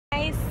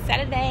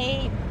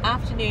Saturday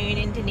afternoon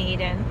in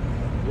Dunedin.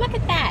 Look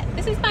at that.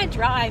 This is my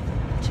drive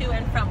to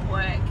and from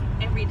work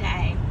every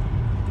day.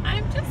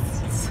 I'm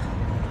just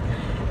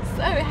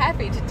so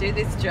happy to do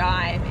this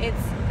drive.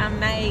 It's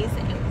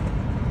amazing.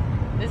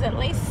 There's at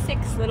least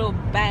 6 little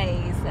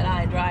bays that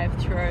I drive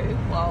through,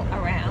 well,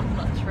 around,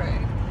 not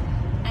through.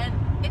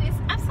 And it is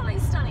absolutely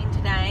stunning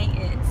today.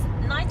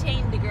 It's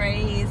 19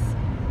 degrees.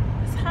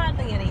 There's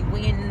hardly any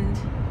wind.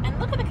 And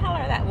look at the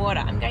colour of that water.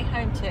 I'm going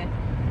home to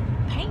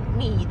paint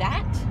me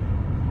that.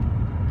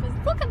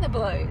 Because look at the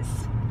blues.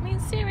 I mean,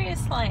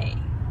 seriously.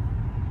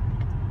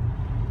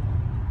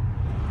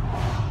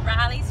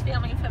 Riley's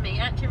filming for me,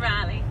 aren't you,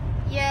 Riley?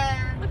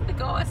 Yeah. Look at the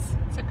gorse.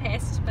 It's a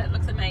pest, but it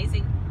looks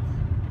amazing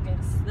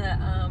against the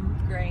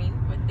green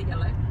with the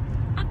yellow.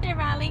 Up there,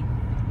 Riley.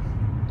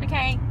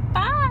 Okay,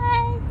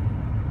 bye.